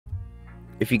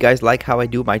If you guys like how I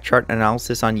do my chart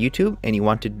analysis on YouTube and you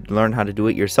want to learn how to do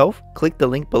it yourself, click the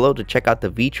link below to check out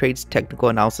the Vee Trades technical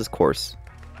analysis course.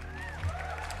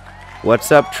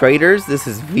 What's up, traders? This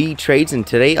is Vee Trades, and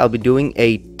today I'll be doing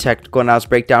a technical analysis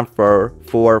breakdown for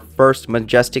First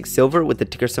Majestic Silver with the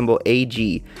ticker symbol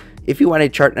AG. If you want a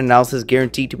chart analysis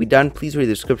guaranteed to be done, please read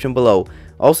the description below.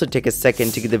 Also, take a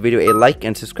second to give the video a like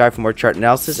and subscribe for more chart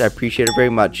analysis. I appreciate it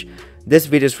very much. This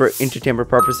video is for entertainment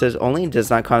purposes only and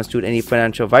does not constitute any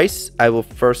financial advice. I will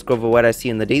first go over what I see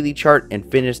in the daily chart and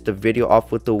finish the video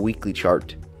off with the weekly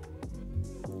chart.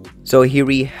 So here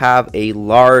we have a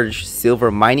large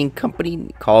silver mining company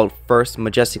called First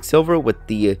Majestic Silver with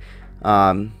the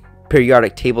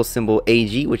periodic table symbol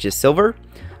AG, which is silver.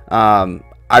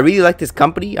 I really like this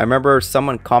company. I remember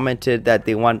someone commented that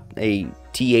they want a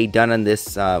TA done on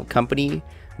this company.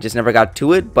 Just never got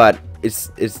to it, but it's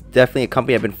definitely a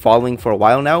company I've been following for a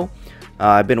while now.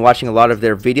 I've been watching a lot of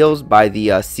their videos by the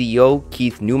CEO,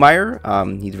 Keith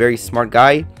Neumeyer. He's a very smart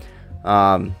guy.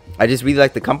 I just really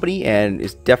like the company, and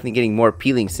it's definitely getting more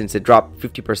appealing since it dropped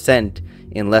 50%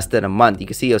 in less than a month. You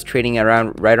can see it was trading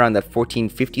around right around that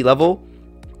 1450 level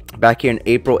back here in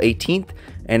April 18th,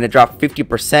 and it dropped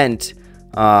 50%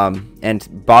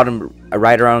 and bottom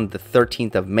right around the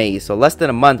 13th of May. So less than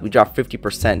a month we dropped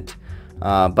 50%.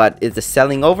 But is the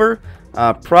selling over?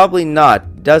 Probably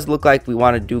not. Does look like we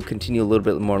want to continue a little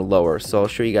bit more lower, so I'll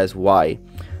show you guys why.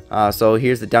 So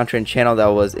here's the downtrend channel that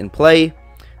was in play.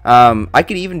 I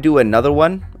could even do another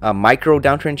one, a micro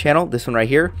downtrend channel, this one right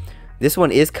here. This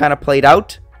one is kind of played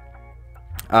out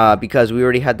because we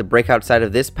already had the breakout side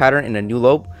of this pattern in a new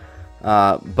low,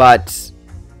 but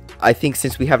I think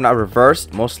since we have not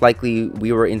reversed, most likely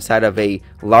we were inside of a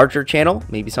larger channel,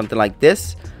 maybe something like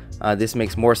this. This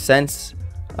makes more sense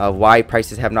why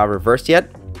prices have not reversed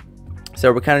yet.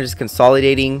 So we're kind of just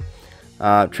consolidating,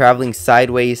 traveling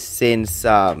sideways since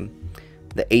the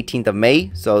 18th of May.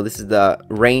 So this is the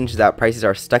range that prices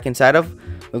are stuck inside of.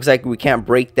 Looks like we can't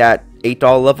break that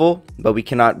 $8 level, but we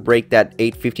cannot break that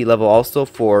 $8.50 level also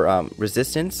for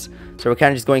resistance. So we're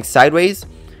kind of just going sideways.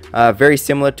 Very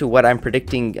similar to what I'm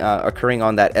predicting occurring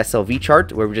on that SLV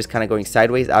chart, where we're just kind of going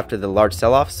sideways after the large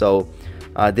sell-off. So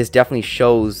this definitely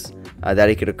shows that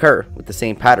it could occur with the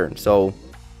same pattern. So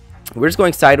we're just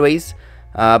going sideways,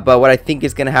 but what I think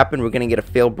is going to happen, we're going to get a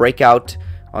failed breakout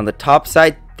on the top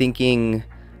side, thinking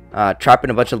trapping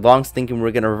a bunch of longs, thinking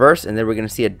we're going to reverse, and then we're going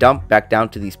to see a dump back down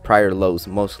to these prior lows,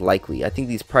 most likely. I think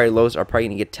these prior lows are probably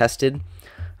going to get tested.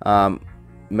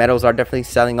 Metals are definitely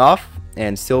selling off,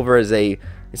 and silver is a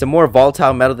more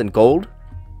volatile metal than gold,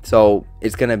 so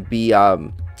it's going to be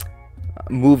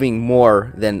moving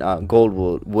more than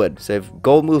gold would. So if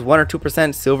gold moves 1 or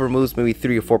 2%, silver moves maybe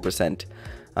 3 or 4%.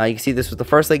 You can see this was the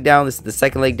first leg down, this is the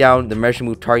second leg down. The measure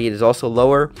move target is also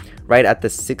lower, right at the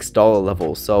 $6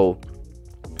 level. So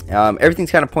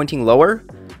everything's kind of pointing lower.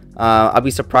 I'll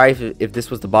be surprised if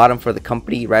this was the bottom for the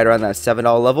company, right around that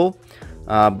 $7 level.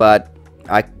 But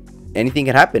anything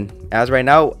can happen. As right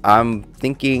now, I'm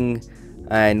thinking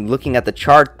and looking at the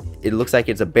chart, it looks like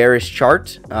it's a bearish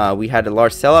chart. We had a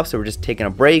large sell-off, so we're just taking a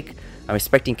break. I'm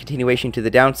expecting continuation to the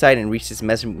downside and reach this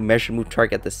measure move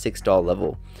target at the $6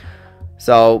 level.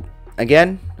 So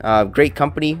again, great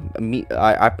company.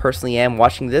 I personally am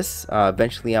watching this.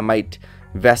 Eventually I might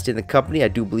invest in the company. I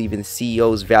do believe in the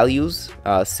CEO's values.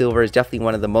 Silver is definitely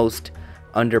one of the most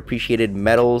underappreciated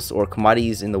metals or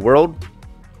commodities in the world.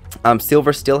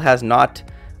 Silver still has not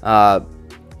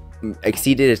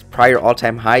exceeded its prior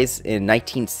all-time highs in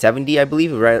 1970, I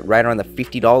believe, right around the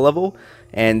 $50 level.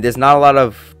 And there's not a lot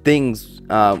of things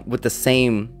with the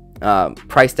same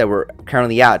price that we're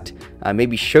currently at.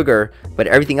 Maybe sugar, but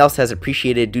everything else has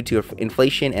appreciated due to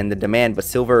inflation and the demand. But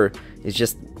silver is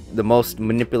just the most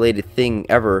manipulated thing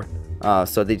ever.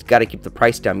 So they've got to keep the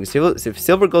price down. Because if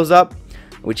silver goes up,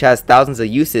 which has thousands of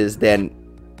uses, then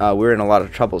we're in a lot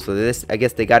of trouble. So this, I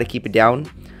guess, they got to keep it down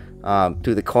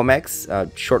through the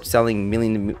COMEX, short selling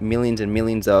millions and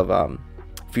millions of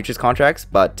futures contracts.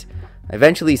 But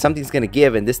eventually something's going to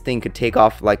give, and this thing could take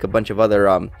off like a bunch of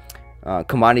other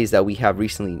commodities that we have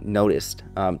recently noticed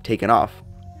taken off.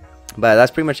 But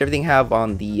that's pretty much everything I have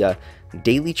on the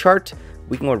daily chart.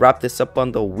 We can wrap this up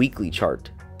on the weekly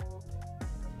chart.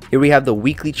 Here we have the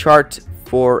weekly chart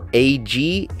for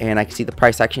AG, and I can see the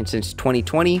price action since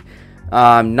 2020.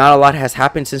 Not a lot has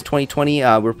happened since 2020.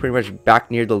 We're pretty much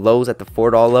back near the lows at the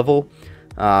 $4 level.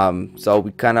 So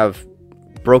we kind of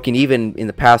broken even in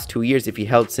the past 2 years if you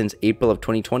held since April of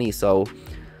 2020. So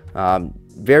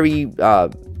very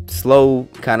slow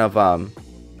kind of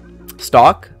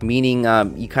stock, meaning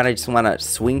you kind of just want to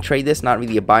swing trade this, not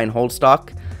really a buy and hold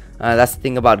stock. That's the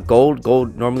thing about gold.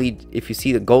 Gold normally, if you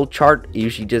see the gold chart, it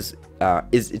usually just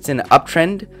it's in an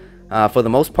uptrend for the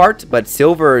most part, but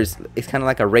silver is kind of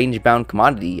like a range bound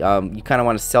commodity. You kind of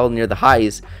want to sell near the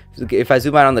highs. If I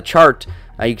zoom out on the chart,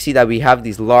 you can see that we have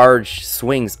these large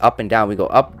swings up and down. We go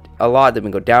up a lot, then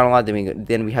we go down a lot,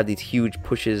 then we have these huge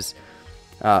pushes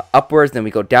upwards, then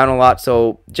we go down a lot.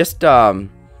 So just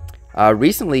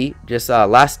recently, just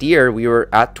last year, we were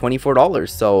at $24.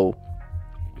 So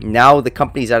now the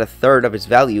company's at a third of its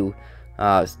value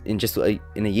in just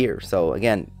in a year. So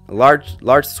again,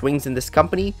 large swings in this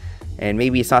company, and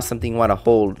maybe it's not something you want to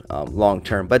hold long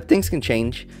term, but things can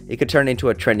change. It could turn into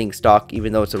a trending stock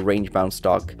even though it's a range bound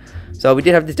stock. So we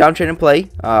did have this downtrend in play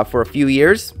for a few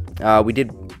years. We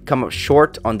did come up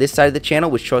short on this side of the channel,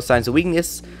 which shows signs of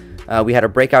weakness. We had a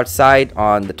breakout side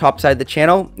on the top side of the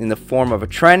channel in the form of a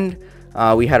trend.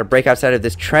 We had a breakout side of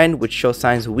this trend, which shows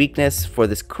signs of weakness for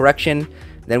this correction.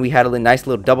 Then we had a nice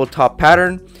little double top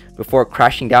pattern before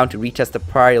crashing down to retest the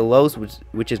prior lows,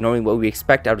 which is normally what we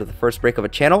expect out of the first break of a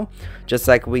channel. Just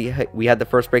like we had the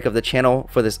first break of the channel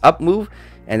for this up move,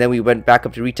 and then we went back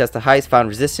up to retest the highs, found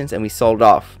resistance, and we sold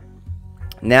off.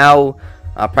 Now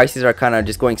prices are kind of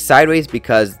just going sideways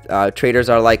because traders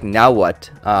are like, now what?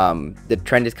 The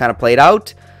trend is kind of played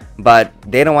out, but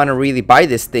they don't want to really buy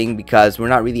this thing because we're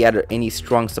not really at any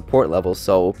strong support level.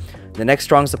 So the next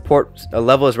strong support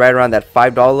level is right around that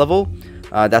 $5 level.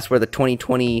 That's where the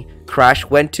 2020 crash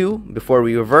went to before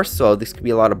we reversed. So this could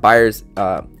be a lot of buyers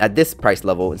at this price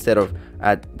level instead of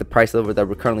at the price level that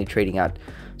we're currently trading at.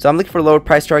 So I'm looking for lower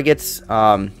price targets.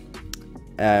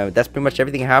 That's pretty much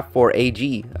everything I have for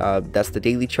AG. That's the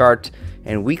daily chart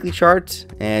and weekly chart,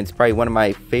 and it's probably one of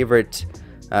my favorite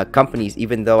companies,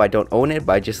 even though I don't own it,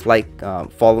 but I just like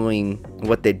following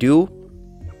what they do.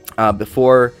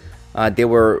 Before they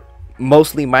were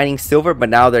mostly mining silver, but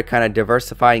now they're kind of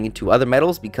diversifying into other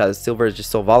metals because silver is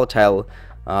just so volatile.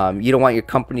 You don't want your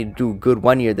company to do good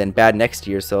one year then bad next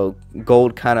year, so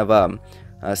gold kind of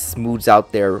smooths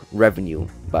out their revenue.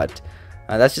 But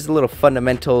that's just a little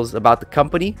fundamentals about the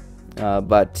company,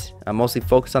 but I'm mostly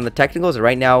focused on the technicals.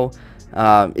 Right now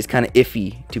it's kind of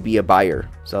iffy to be a buyer.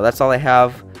 So that's all I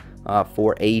have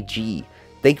for AG.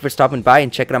 Thank you for stopping by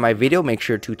and checking out my video. Make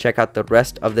sure to check out the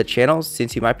rest of the channels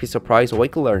since you might be surprised what you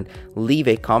can learn. Leave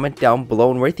a comment down below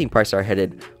on where you think prices are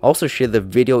headed. Also share the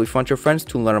video if you want your friends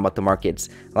to learn about the markets.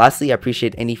 Lastly, I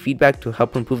appreciate any feedback to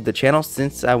help improve the channel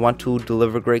since I want to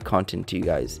deliver great content to you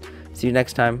guys. See you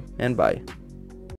next time, and bye.